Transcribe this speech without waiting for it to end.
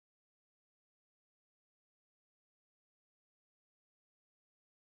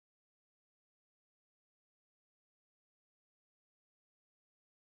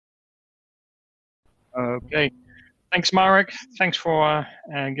Okay. Thanks, Marek. Thanks for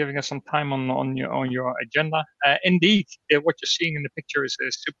giving us some time on your agenda. Indeed, what you're seeing in the picture is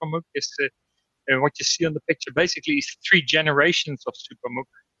SuperMOOC. What you see on the picture basically is three generations of SuperMOOC.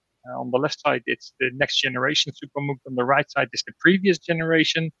 On the left side, it's the next generation SuperMOOC. On the right side is the previous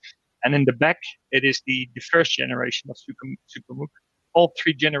generation, and in the back, it is the first generation of SuperMOOC. All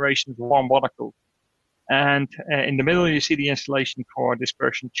three generations warm water cooled. And in the middle, you see the installation for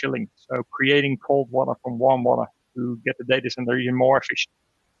dispersion chilling. So creating cold water from warm water to get the data center even more efficient.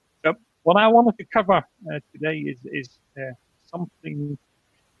 So what I wanted to cover today is something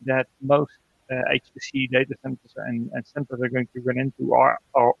that most HPC data centers and centers are going to run into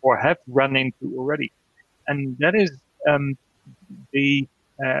or have run into already. And that is the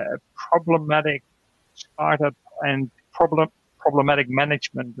problematic startup and problematic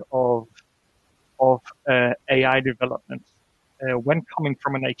management of AI development when coming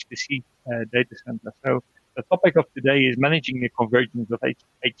from an HPC data center. So the topic of today is managing the convergence of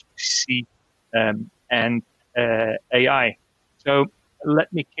HPC and AI. So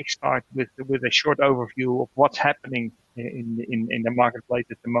let me kickstart with a short overview of what's happening in the marketplace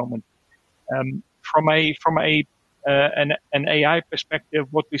at the moment. From an AI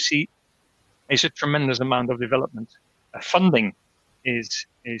perspective, what we see is a tremendous amount of development. Funding is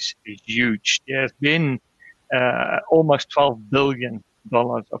huge. There's been almost $12 billion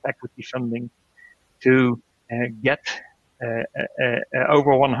of equity funding to get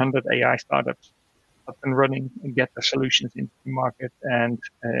over 100 AI startups up and running and get the solutions into the market and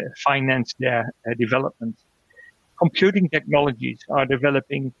finance their development. Computing technologies are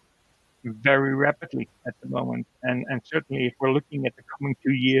developing very rapidly at the moment. And certainly if we're looking at the coming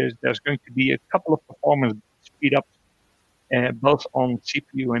 2 years, there's going to be a couple of performance speed ups, both on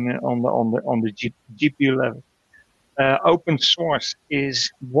CPU and on the GPU level. Open source is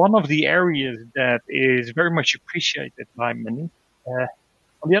one of the areas that is very much appreciated by many.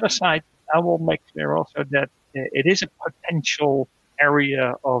 On the other side, I will make clear also that it is a potential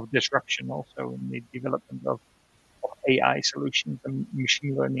area of disruption also in the development of AI solutions and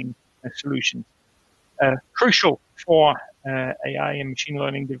machine learning solutions. Crucial for AI and machine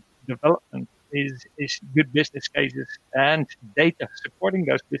learning development is good business cases and data supporting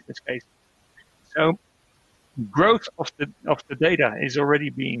those business cases. So growth of the data is already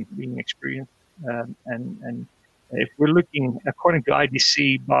being experienced, and if we're looking according to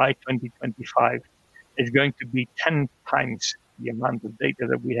IDC by 2025, it's going to be 10 times the amount of data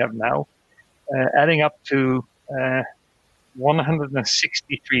that we have now, adding up to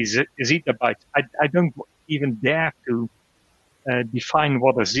 163 zettabytes. I don't even dare to define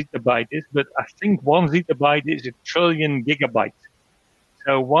what a zettabyte is, but I think 1 zettabyte is a trillion gigabytes.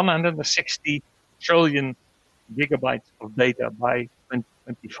 So 160 trillion gigabytes of data by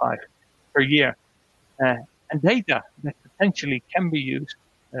 2025 per year. And data that potentially can be used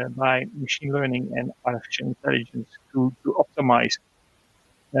by machine learning and artificial intelligence to optimize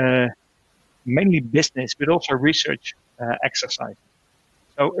mainly business, but also research exercise.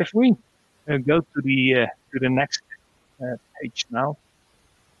 So if we go to the next page now,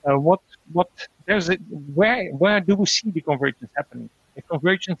 where do we see the convergence happening? The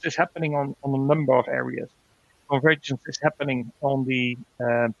convergence is happening on a number of areas. Convergence is happening on the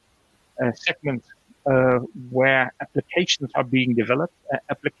segments where applications are being developed.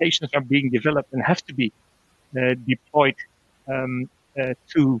 Applications are being developed and have to be deployed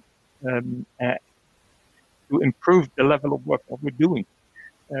to improve the level of work that we're doing,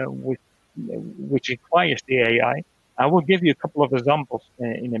 which requires the AI. I will give you a couple of examples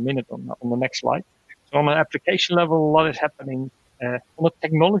in a minute on the next slide. So on an application level, a lot is happening. On a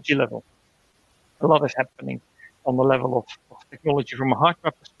technology level, a lot is happening on the level of technology from a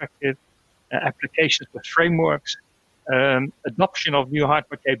hardware perspective, applications with frameworks, adoption of new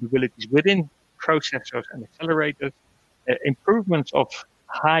hardware capabilities within processors and accelerators, improvements of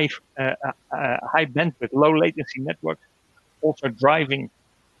high bandwidth, low latency networks, also driving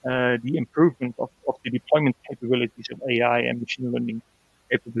the improvement of the deployment capabilities of AI and machine learning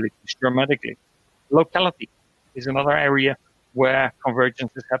capabilities dramatically. Locality is another area where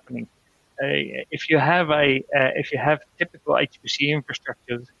convergence is happening. If you have typical HPC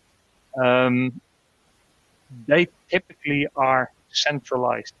infrastructures, they typically are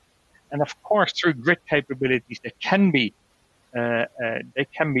centralized, and of course through grid capabilities they can be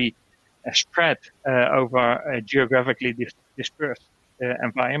spread over geographically dispersed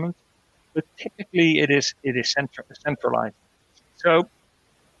environments, but typically it is centralized. So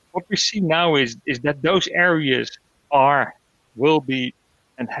what we see now is that those areas will be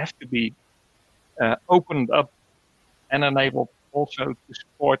and have to be opened up and enabled also to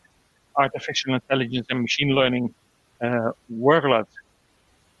support artificial intelligence and machine learning workloads.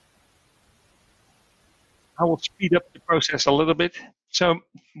 I will speed up the process a little bit. So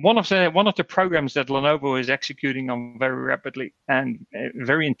one of the programs that Lenovo is executing on very rapidly and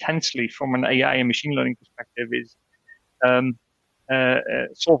very intensely from an AI and machine learning perspective is um,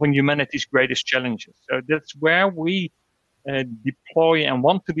 solving humanity's greatest challenges. So that's where we deploy and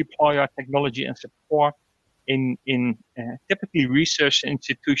want to deploy our technology and support in typically research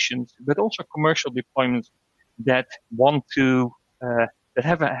institutions, but also commercial deployments that want to that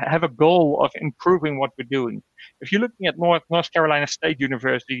have a goal of improving what we're doing. If you're looking at North Carolina State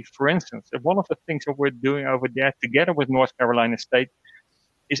University, for instance, one of the things that we're doing over there together with North Carolina State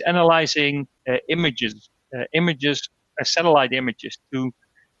is analyzing satellite images to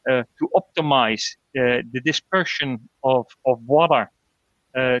optimize the dispersion of water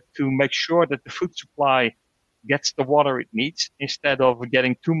to make sure that the food supply gets the water it needs instead of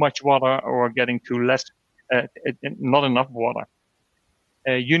getting too much water or getting too less, not enough water.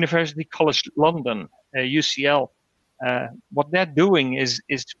 University College London, UCL, what they're doing is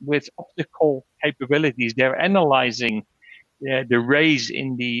with optical capabilities, they're analyzing the rays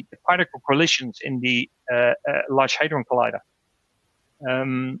in the particle collisions in the Large Hadron Collider.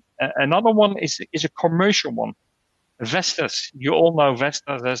 Another one is a commercial one. Vestas, you all know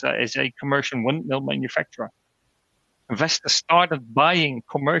Vestas as a commercial windmill manufacturer. Vestas started buying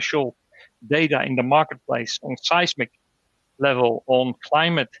commercial data in the marketplace on seismic level, on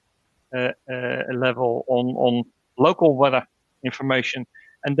climate level, on local weather information,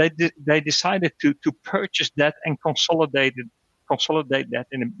 and they decided to purchase that and consolidate that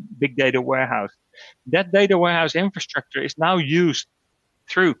in a big data warehouse. That data warehouse infrastructure is now used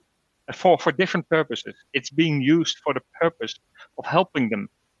through for different purposes. It's being used for the purpose of helping them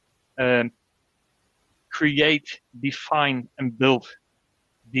create, define, and build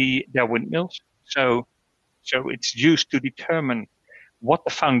their windmills. So it's used to determine what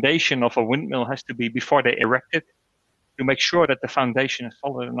the foundation of a windmill has to be before they erect it, to make sure that the foundation is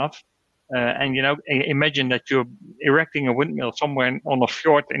solid enough. And imagine that you're erecting a windmill somewhere on a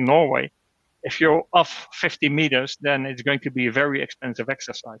fjord in Norway. If you're off 50 meters, then it's going to be a very expensive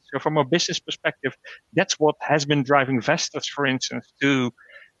exercise. So from a business perspective, that's what has been driving Vestas, for instance, to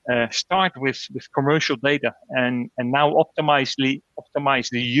start with commercial data and now optimize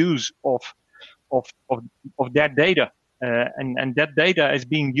the use of their data. And that data is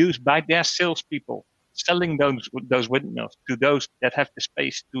being used by their salespeople, selling those windmills to those that have the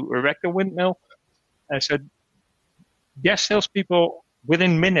space to erect a windmill. So their salespeople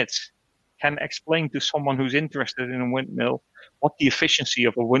within minutes can explain to someone who's interested in a windmill what the efficiency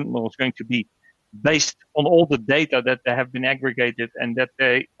of a windmill is going to be based on all the data that they have been aggregated and that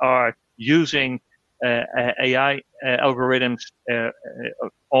they are using AI algorithms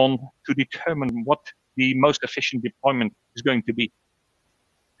on to determine what the most efficient deployment is going to be.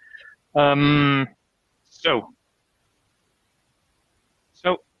 So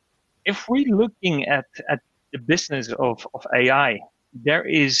if we're looking at the business of AI, there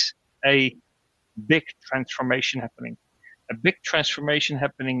is a big transformation happening. A big transformation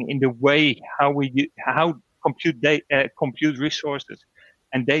happening in the way how compute resources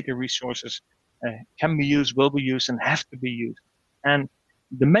and data resources can be used, will be used, and have to be used. And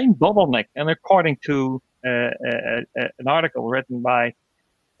the main bottleneck, and according to an article written by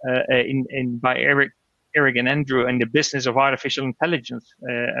Eric and Andrew in the Business of Artificial Intelligence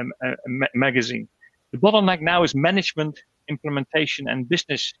magazine, the bottleneck now is management, implementation, and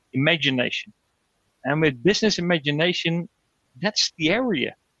business imagination. And with business imagination, that's the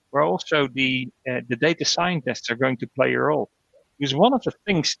area where also the data scientists are going to play a role. Because one of the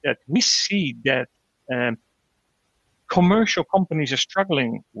things that we see that commercial companies are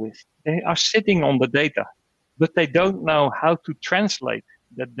struggling with, they are sitting on the data, but they don't know how to translate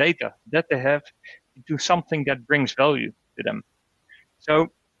the data that they have into something that brings value to them.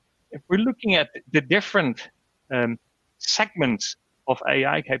 So if we're looking at the different segments of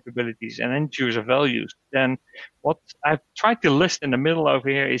AI capabilities and end user values, then what I've tried to list in the middle over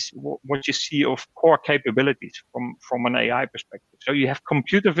here is what you see of core capabilities from an AI perspective. So you have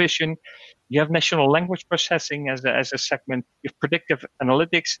computer vision, you have natural language processing as a segment, you have predictive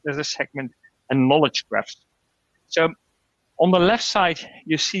analytics as a segment, and knowledge graphs. So on the left side,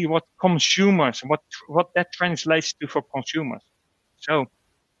 you see what consumers, what that translates to for consumers. So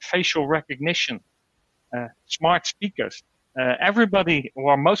facial recognition, smart speakers. Everybody,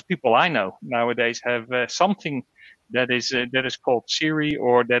 or most people I know nowadays, have something that is called Siri,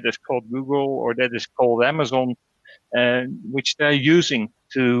 or that is called Google, or that is called Amazon, which they're using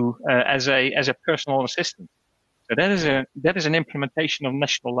to as a personal assistant. So that is an implementation of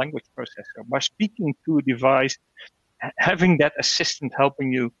natural language processor. By speaking to a device, having that assistant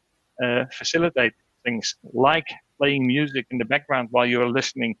helping you facilitate things like playing music in the background while you're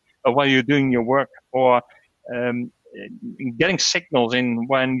listening or while you're doing your work, or um, getting signals in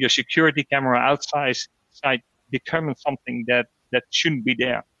when your security camera outside determines something that shouldn't be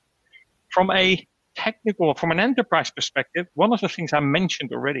there. From from an enterprise perspective, one of the things I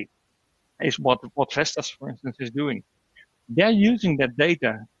mentioned already is what Vestas, for instance, is doing. They're using that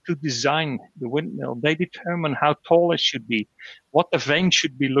data to design the windmill. They determine how tall it should be, what the vane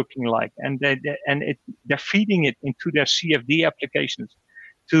should be looking like, and they're feeding it into their CFD applications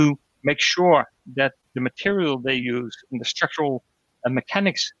to make sure that the material they use and the structural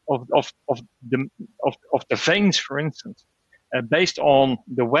mechanics of the vanes, for instance, based on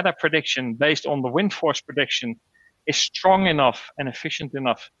the weather prediction, based on the wind force prediction, is strong enough and efficient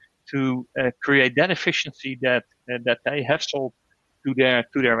enough to create that efficiency that they have sold to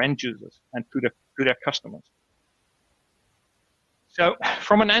their end users and to their customers. So,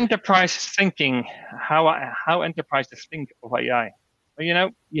 from an enterprise thinking, how enterprises think of AI,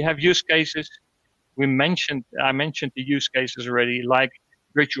 well, you have use cases. I mentioned the use cases already, like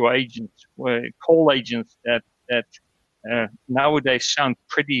virtual agents, call agents that nowadays sound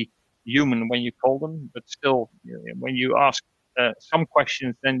pretty human when you call them, but still, when you ask some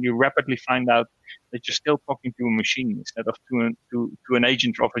questions, then you rapidly find out that you're still talking to a machine instead of to an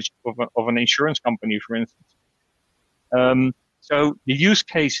agent of an insurance company, for instance. So the use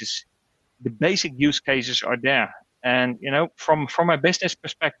cases, the basic use cases are there. And, from a business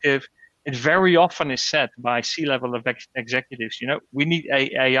perspective, it very often is said by C-level executives, we need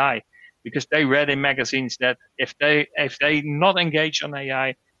AI, because they read in magazines that if they not engage on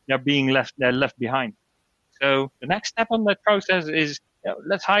AI, they're left behind. So the next step on that process is,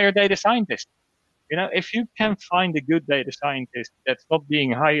 let's hire data scientists. If you can find a good data scientist that's not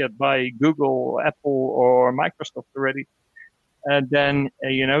being hired by Google, Apple, or Microsoft already, then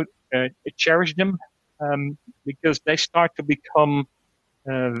cherish them, because they start to become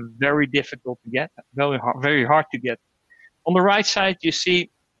very difficult to get, very hard to get. On the right side, you see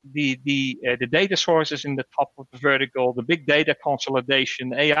the data sources in the top of the vertical, the big data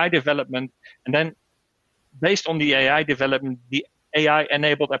consolidation, AI development, and then based on the AI development, the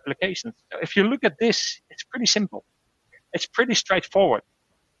AI-enabled applications. So if you look at this, it's pretty simple. It's pretty straightforward.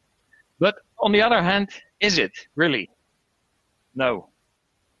 But on the other hand, is it really? No.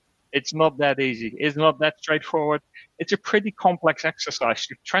 It's not that easy. It's not that straightforward. It's a pretty complex exercise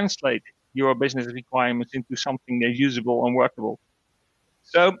to translate your business requirements into something that's usable and workable.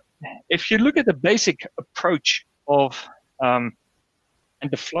 So if you look at the basic approach of and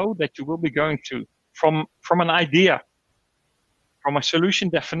the flow that you will be going through from an idea, from a solution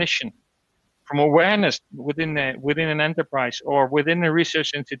definition, from awareness within an enterprise or within a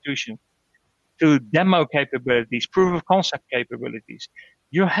research institution, to demo capabilities, proof of concept capabilities,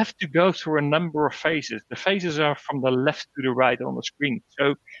 you have to go through a number of phases. The phases are from the left to the right on the screen.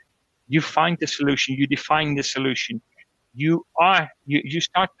 So you find the solution, you define the solution, you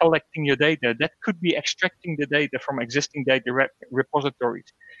start collecting your data. That could be extracting the data from existing data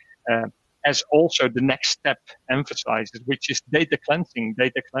repositories, as also the next step emphasizes, which is data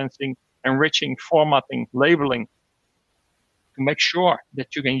cleansing, enriching, formatting, labeling, to make sure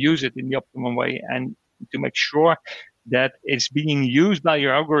that you can use it in the optimum way and to make sure that it's being used by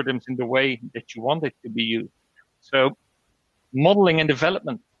your algorithms in the way that you want it to be used. So modeling and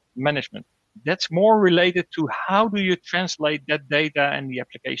development management, that's more related to how do you translate that data and the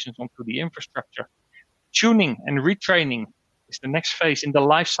applications onto the infrastructure. Tuning and retraining is the next phase in the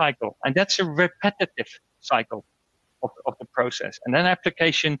life cycle, and that's a repetitive cycle of the process. And then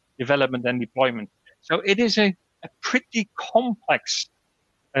application development and deployment. So it is a pretty complex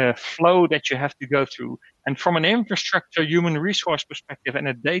flow that you have to go through. And from an infrastructure, human resource perspective, and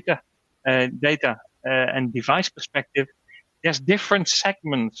a data and device perspective, there's different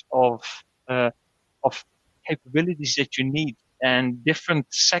segments of capabilities that you need, and different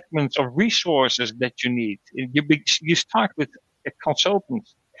segments of resources that you need. You start with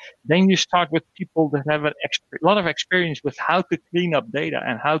consultants, then you start with people that have a lot of experience with how to clean up data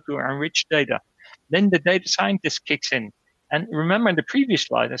and how to enrich data. Then the data scientist kicks in. And remember in the previous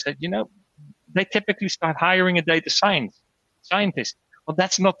slide, I said, they typically start hiring a data scientist. Well,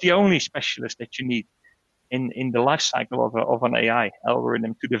 that's not the only specialist that you need in the life cycle of an AI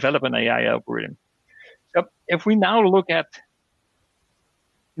algorithm, to develop an AI algorithm. So if we now look at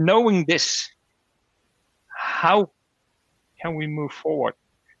knowing this, how can we move forward?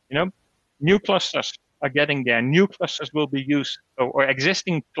 New clusters are getting there. New clusters will be used, or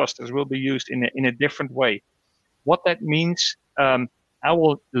existing clusters will be used in a different way. What that means, I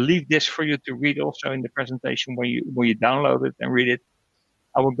will leave this for you to read also in the presentation when you download it and read it.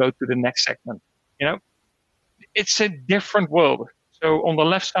 I will go to the next segment. You know, it's a different world. So on the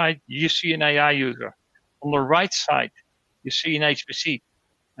left side, you see an AI user. On the right side, you see an HPC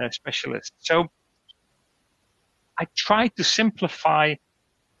specialist. So I try to simplify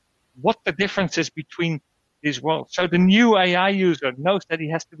what the difference is between these worlds. So the new AI user knows that he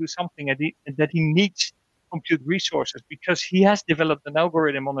has to do something and that he needs compute resources because he has developed an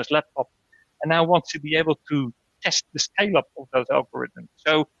algorithm on his laptop and now wants to be able to test the scale up of those algorithms.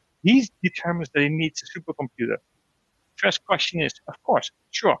 So he determines that he needs a supercomputer. First question is, of course,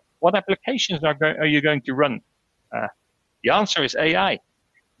 sure. What applications are you going to run? Uh, the answer is AI.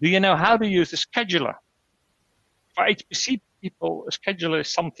 Do you know how to use a scheduler? For HPC people, a scheduler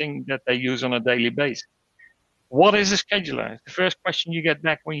is something that they use on a daily basis. What is a scheduler? It's the first question you get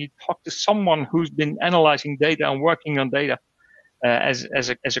back when you talk to someone who's been analyzing data and working on data as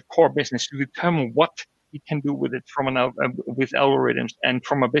a core business to determine what he can do with it with algorithms and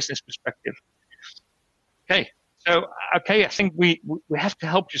from a business perspective. Okay, so I think we have to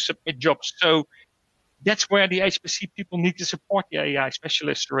help you submit jobs. So that's where the HPC people need to support the AI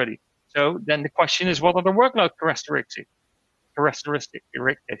specialists already. So then the question is, what are the workload characteristics?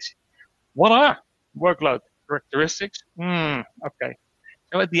 What are workload characteristics? Okay.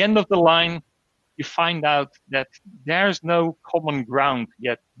 So at the end of the line, you find out that there's no common ground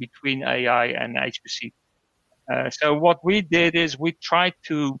yet between AI and HPC. So what we did is we tried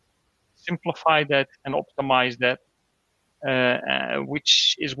to simplify that and optimize that,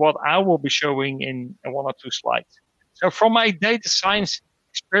 which is what I will be showing in one or two slides. So from a data science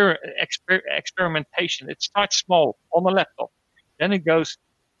experimentation, it starts small on a laptop. Then it goes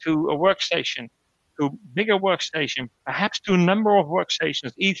to a workstation, to a bigger workstation, perhaps to a number of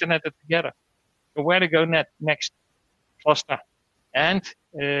workstations, Ethernet together. So where to go next? Cluster. And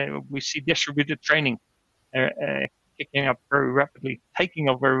we see distributed training kicking up very rapidly, taking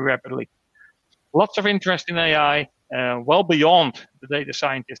off very rapidly. Lots of interest in AI, well beyond the data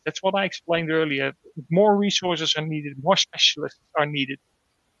scientists. That's what I explained earlier. More resources are needed, more specialists are needed.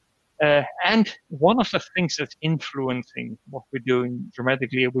 And one of the things that's influencing what we're doing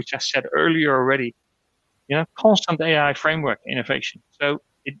dramatically, which I said earlier already, constant AI framework innovation. So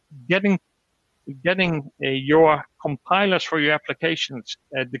getting your compilers for your applications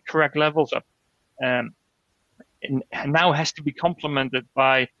at the correct levels up, and now has to be complemented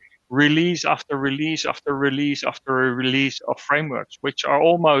by release after release after release after a release of frameworks, which are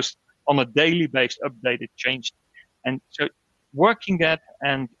almost on a daily basis updated, changed. And so working that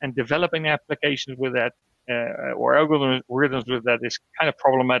and developing applications with that, or algorithms with that is kind of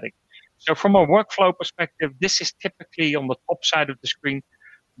problematic. So from a workflow perspective, this is typically on the top side of the screen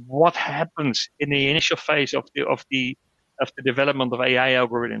what happens in the initial phase of the development of AI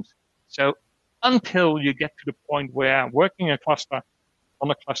algorithms. So until you get to the point where working on a cluster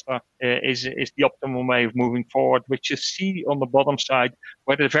is the optimal way of moving forward, which you see on the bottom side,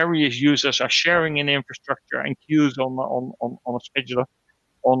 where the various users are sharing an infrastructure and queues on a scheduler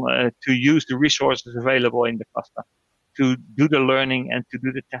to use the resources available in the cluster to do the learning and to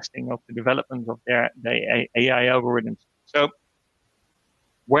do the testing of the development of their AI algorithms. So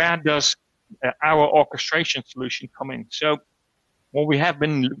where does our orchestration solution come in? So what we have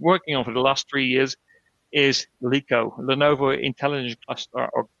been working on for the last 3 years is LICO, Lenovo Intelligent Cluster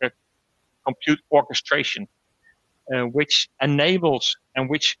or Compute Orchestration, which enables and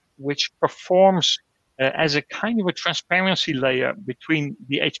which performs as a kind of a transparency layer between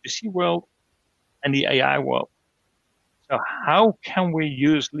the HPC world and the AI world. So how can we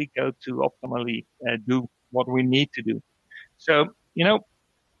use LICO to optimally do what we need to do? So,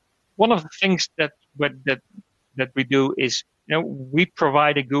 one of the things that we do is, we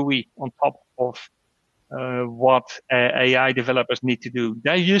provide a GUI on top of what AI developers need to do.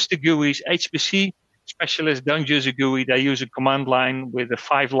 They use the GUIs. HPC specialists don't use a GUI. They use a command line with a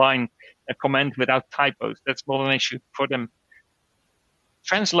 5-line command without typos. That's not an issue for them.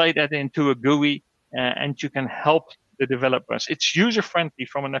 Translate that into a GUI, and you can help the developers. It's user-friendly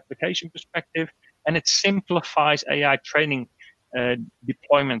from an application perspective, and it simplifies AI training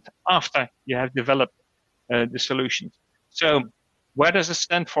deployment after you have developed the solutions. So where does it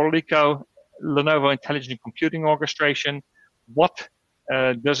stand for LICO? Lenovo Intelligent Computing Orchestration. What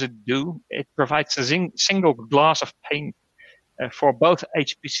does it do? It provides a single glass of pane for both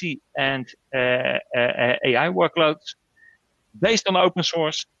HPC and AI workloads based on open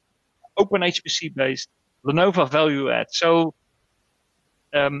source, open HPC based, Lenovo value add. So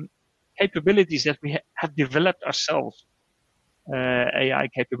capabilities that we have developed ourselves AI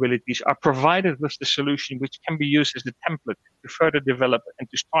capabilities are provided with the solution, which can be used as a template to further develop and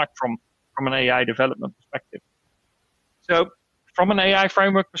to start from an AI development perspective. So from an AI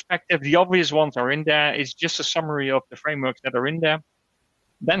framework perspective, the obvious ones are in there. It's just a summary of the frameworks that are in there.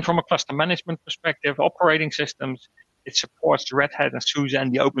 Then from a cluster management perspective, operating systems, it supports Red Hat and SUSE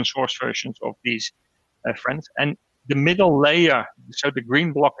and the open source versions of these friends. And the middle layer, so the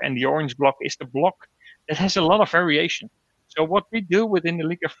green block and the orange block, is the block that has a lot of variation. So what we do within the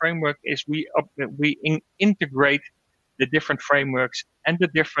Liga framework is we integrate the different frameworks and the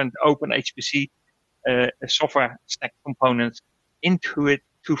different open HPC software stack components into it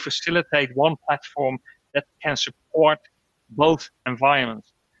to facilitate one platform that can support both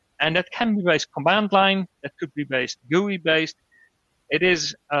environments. And that can be based command line, that could be based GUI based.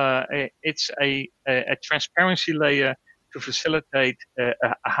 It's a transparency layer to facilitate a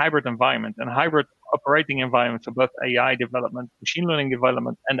hybrid environment and a hybrid operating environment for both AI development, machine learning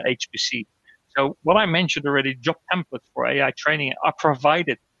development, and HPC. So what I mentioned already, job templates for AI training are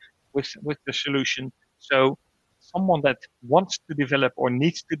provided with the solution. So someone that wants to develop or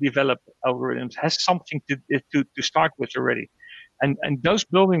needs to develop algorithms has something to start with already. And those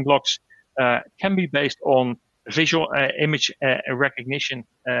building blocks can be based on visual image recognition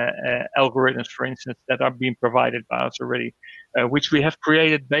algorithms, for instance, that are being provided by us already, which we have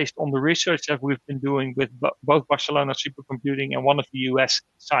created based on the research that we've been doing with both Barcelona Supercomputing and one of the US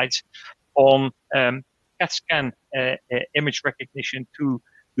sites on CAT scan image recognition to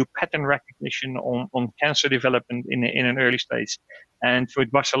do pattern recognition on cancer development in an early stage, and with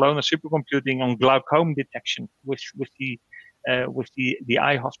Barcelona Supercomputing on glaucoma detection, with the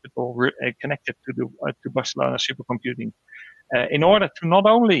eye hospital connected to Barcelona Supercomputing, in order to not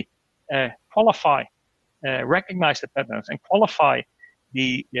only qualify, recognize the patterns and qualify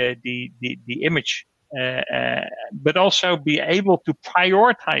the image, but also be able to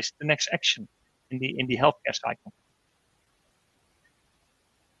prioritize the next action in the healthcare cycle.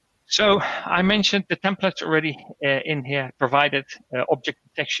 So I mentioned the templates already in here provided. Object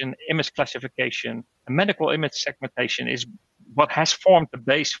detection, image classification, and medical image segmentation is what has formed the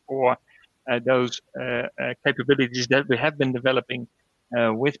base for those capabilities that we have been developing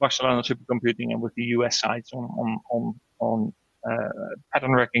with Barcelona Supercomputing and with the US sites on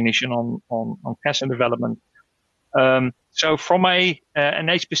pattern recognition on cancer development. So from an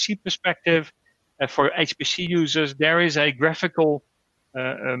HPC perspective, for HPC users, there is a graphical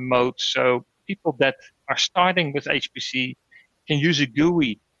mode. So people that are starting with HPC can use a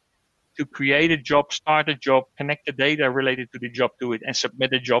GUI to create a job, start a job, connect the data related to the job to it, and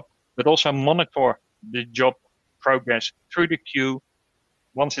submit a job, but also monitor the job progress through the queue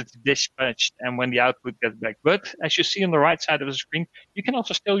once it's dispatched and when the output gets back. But as you see on the right side of the screen, you can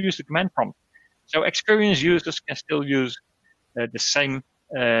also still use the command prompt. So experienced users can still use the same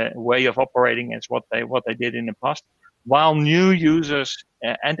way of operating as what they did in the past, while new users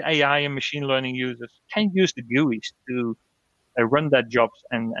and AI and machine learning users can use the GUIs to run their jobs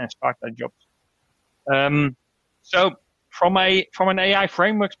and start their jobs. So from an AI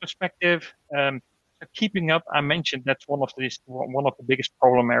frameworks perspective, keeping up, I mentioned that's one of the biggest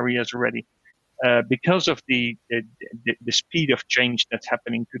problem areas already, because of the speed of change that's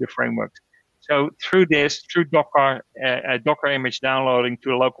happening to the frameworks. So through Docker, Docker image downloading to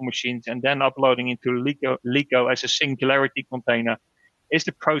the local machines and then uploading into Ligo as a singularity container is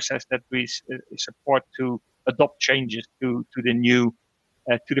the process that we support to adopt changes to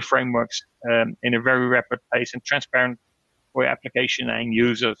the frameworks in a very rapid pace and transparent for application and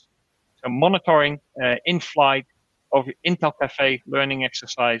users. So monitoring in flight of Intel Cafe learning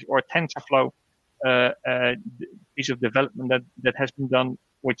exercise or TensorFlow piece of development that has been done,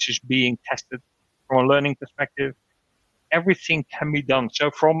 which is being tested from a learning perspective. Everything can be done. So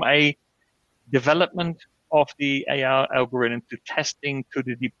from a development of the AI algorithm to testing to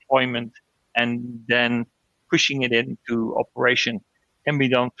the deployment and then pushing it into operation can be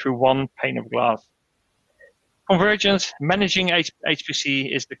done through one pane of glass. Convergence, managing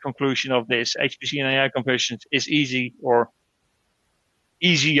HPC is the conclusion of this. HPC and AI convergence is easy, or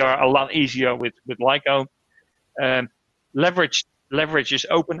a lot easier with LIGO. Leverages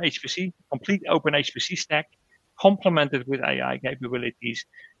open HPC, complete open HPC stack, complemented with AI capabilities,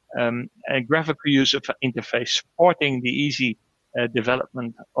 and graphical user interface, supporting the easy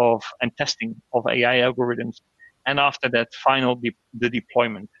development of and testing of AI algorithms, and after that, the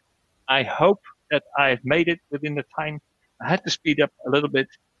deployment. I hope that I've made it within the time. I had to speed up a little bit.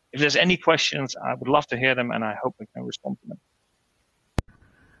 If there's any questions, I would love to hear them, and I hope I can respond to them.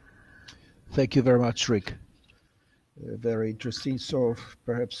 Thank you very much, Rick. Very interesting. So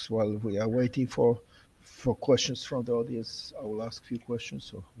perhaps while we are waiting for For questions from the audience, I will ask a few questions,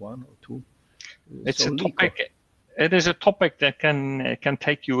 so one or two. It's a topic. It is a topic that can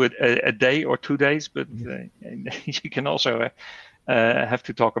take you a day or 2 days, but you can also have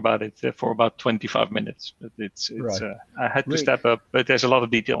to talk about it for about 25 minutes. But it's right. I had to step up, but there's a lot of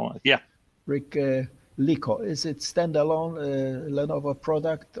detail on it. Yeah. Rick, Lico, is it standalone Lenovo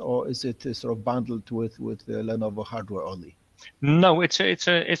product, or is it sort of bundled with the Lenovo hardware only? No, it's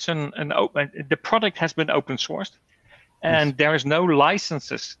an open. The product has been open sourced, and there is no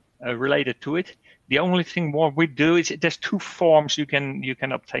licenses related to it. The only thing what we do is there's two forms you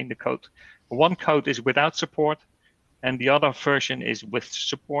can obtain the code. One code is without support, and the other version is with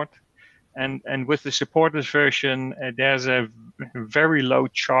support. And with the supported version, there's a very low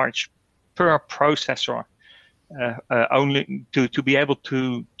charge per processor, only to be able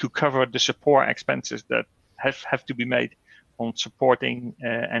to cover the support expenses that have to be made on supporting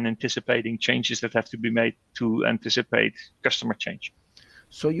and anticipating changes that have to be made to anticipate customer change.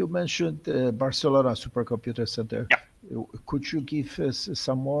 So you mentioned Barcelona Supercomputer Center. Yeah. Could you give us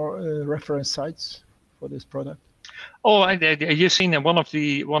some more reference sites for this product? Oh, you've seen one of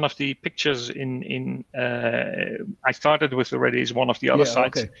the pictures in I started with already is one of the other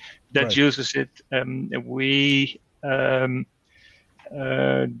sites that uses it.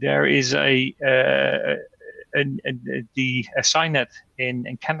 There is the SciNet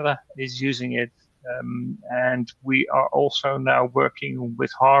in Canada is using it. And we are also now working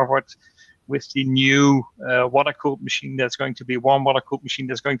with Harvard with the new water-cooled machine that's going to be warm water-cooled machine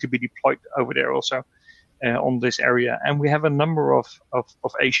that's going to be deployed over there also on this area. And we have a number of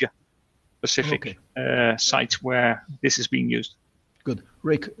Asia Pacific sites where this is being used. Good.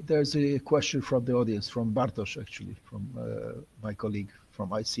 Rick, there's a question from the audience, from Bartosz, actually, from my colleague from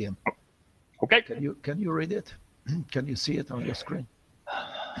ICM. Okay. Can you read it? Can you see it on your screen?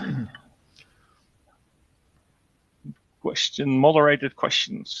 Moderated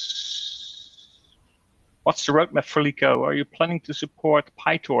questions. What's the roadmap for LECO? Are you planning to support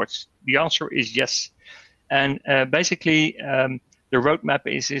PyTorch? The answer is yes. And basically, the roadmap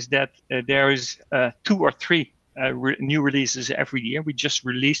is that there is 2 or 3 new releases every year. We just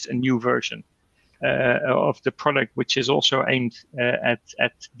released a new version of the product, which is also aimed at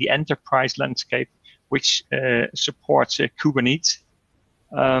the enterprise landscape, which supports Kubernetes.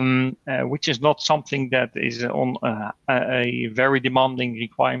 Which is not something that is on a very demanding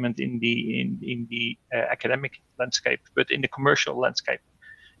requirement in the academic landscape, but in the commercial landscape,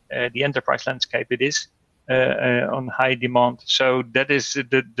 the enterprise landscape, it is on high demand. So that is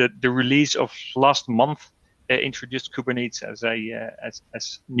the release of last month introduced Kubernetes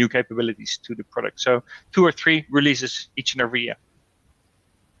as new capabilities to the product. So 2 or 3 releases each and every year.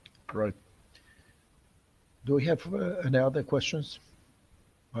 Right. Do we have any other questions?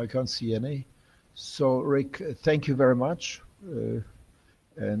 I can't see any. So, Rick, thank you very much.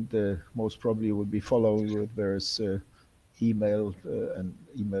 And most probably we'll be following with various emails,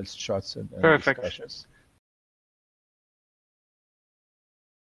 chats, and discussions.